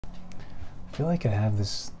I feel like I have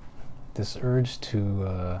this urge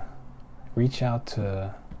to reach out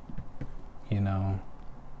to, you know,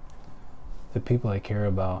 the people I care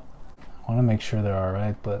about. I want to make sure they're all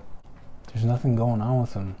right, but there's nothing going on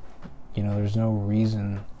with them. You know, there's no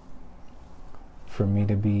reason for me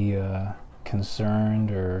to be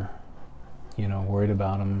concerned or, you know, worried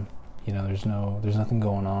about them. You know, there's nothing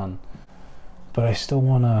going on. But I still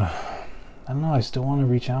want to, I don't know, I still want to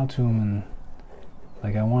reach out to them, and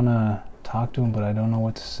like I want to talk to them, but I don't know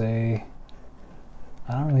what to say.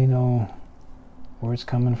 I don't really know where it's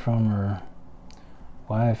coming from or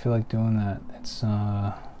why I feel like doing that. It's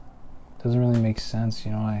doesn't really make sense,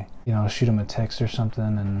 you know. I'll shoot them a text or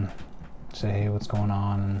something and say, hey, what's going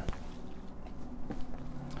on? And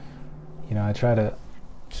you know, I try to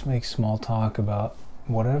just make small talk about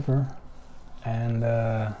whatever, and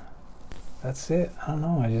that's it. I don't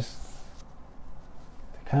know, they're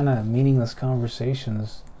kind of meaningless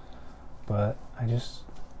conversations, but I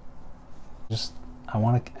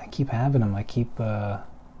keep having them. I keep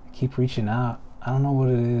reaching out. I don't know what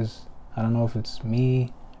it is. I don't know if it's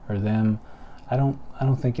me or them. I don't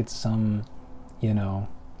think it's some, you know,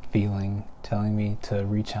 feeling telling me to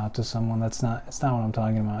reach out to someone. It's not what I'm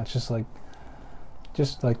talking about. It's just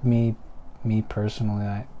like me personally.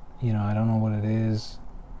 I don't know what it is.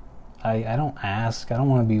 I don't ask. I don't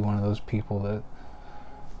want to be one of those people that,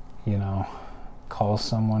 you know, calls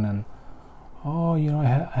someone and, oh, you know, I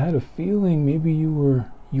had a feeling maybe you were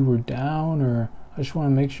down, or I just want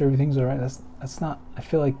to make sure everything's all right. That's not. I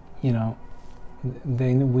feel like, you know,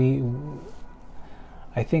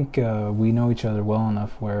 I think we know each other well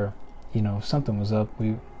enough where, you know, if something was up,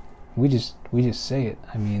 we just say it.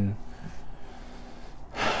 I mean,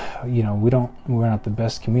 you know, we're not the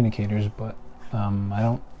best communicators, but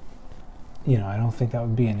I don't think that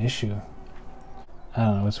would be an issue. I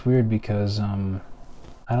don't know, it's weird because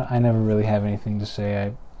I never really have anything to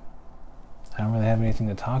say. I don't really have anything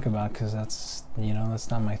to talk about because that's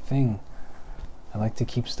not my thing. I like to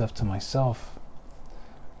keep stuff to myself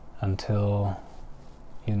until,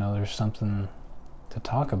 you know, there's something to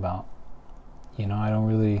talk about. You know, I don't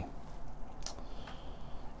really,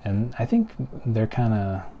 and I think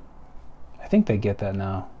I think they get that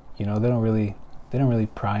now. You know, they don't really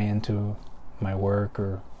pry into my work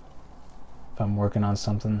or if I'm working on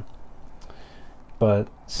something. But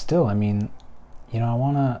still, I mean, you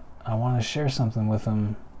know, I wanna share something with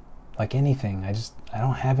them, like anything. I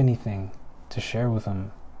don't have anything to share with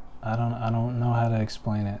them. I don't know how to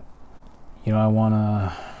explain it. You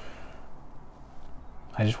know,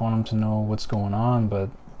 I just want them to know what's going on, but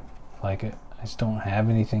like I just don't have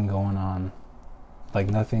anything going on. Like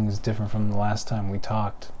nothing is different from the last time we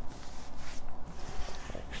talked,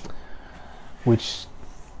 which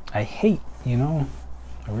I hate. You know,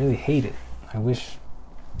 I really hate it. I wish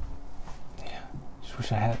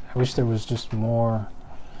there was just more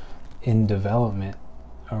in development,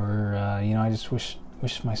 or you know, I just wish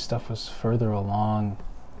my stuff was further along.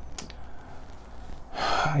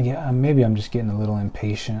 Yeah, maybe I'm just getting a little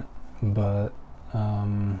impatient, but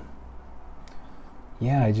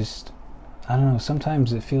yeah, I don't know,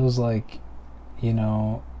 sometimes it feels like, you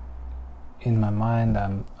know, in my mind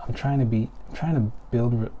I'm trying to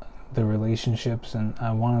build the relationships, and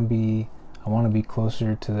I want to be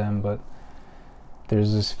closer to them, but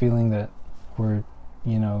there's this feeling that we're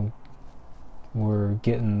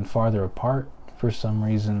getting farther apart for some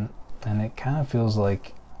reason, and it kind of feels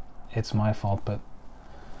like it's my fault, but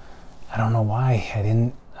I don't know why. I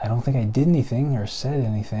don't think I did anything or said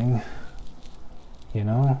anything, you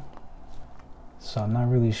know? So I'm not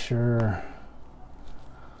really sure.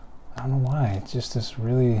 I don't know why. It's just this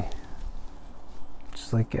really,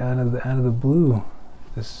 just like out of the blue,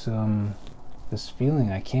 this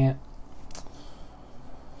feeling. I can't.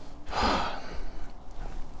 I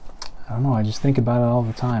don't know. I just think about it all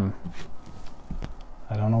the time.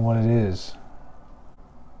 I don't know what it is.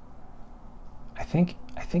 I think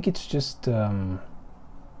it's just. I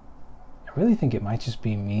really think it might just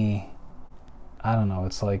be me. I don't know.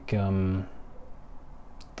 It's like I'm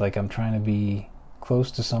trying to be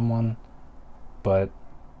close to someone, but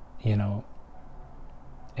you know,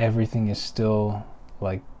 everything is still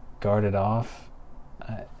like guarded off,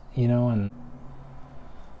 you know, and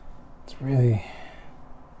it's really,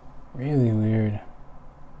 really weird.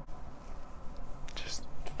 Just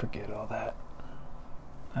forget all that.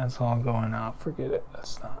 That's all going out. Forget it.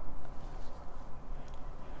 That's not.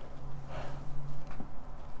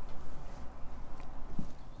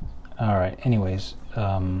 All right. Anyways,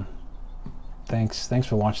 thanks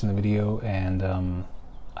for watching the video, and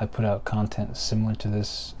I put out content similar to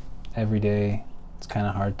this every day. It's kind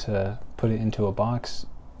of hard to put it into a box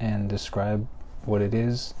and describe what it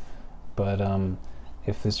is, but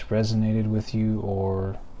if this resonated with you,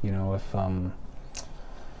 or you know,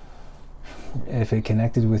 if it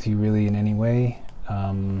connected with you really in any way,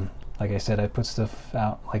 like I said, I put stuff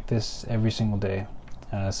out like this every single day.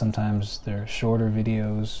 Sometimes they're shorter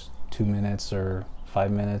videos, 2 minutes or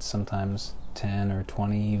 5 minutes, sometimes 10 or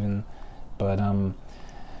 20 even, but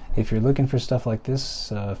if you're looking for stuff like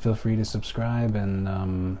this, feel free to subscribe,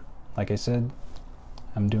 and like I said,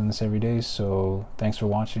 I'm doing this every day, so thanks for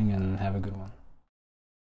watching and have a good one.